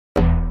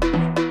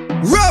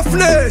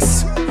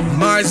Roughness,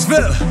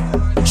 Marzville,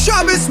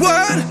 Travis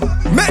World,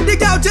 make the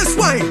gal just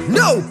whine.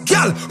 No,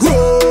 gal,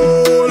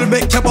 roll,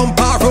 make your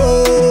bumper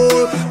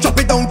roll. Drop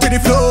it down to the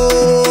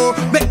floor,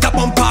 make your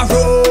bumper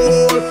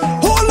roll.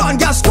 Hold on,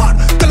 gal, squat.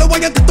 Tell her why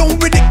you get down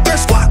with it, girl,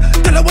 squat.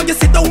 Tell her why you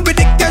sit down with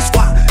it, girl,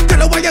 squat. Tell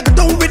her why you get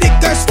down with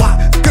it, girl, squat.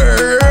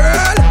 Girl,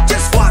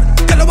 just squat.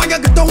 Tell her why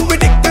you get down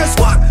with it, girl,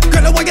 squat.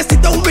 Tell her why you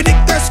sit down with it,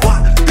 girl,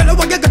 squat. Tell her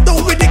why you get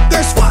down with it,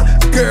 girl, squat.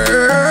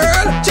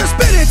 Girl, just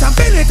spin it, I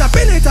spin it, I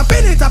spin it, I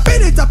spin it, I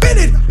spin it, I spin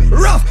it.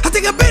 Rough, I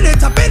think I spin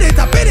it, I spin it,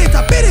 I spin it,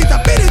 I spin it, I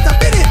spin it, I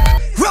spin it.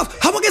 Rough,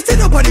 how I get sit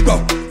up body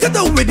go, get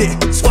down with it.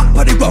 Squat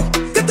body go,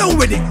 get down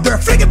with it. Girl,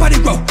 flick it body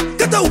go,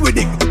 get down with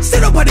it.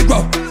 Sit up body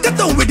go, get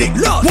down with it.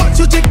 Love, watch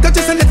you jigga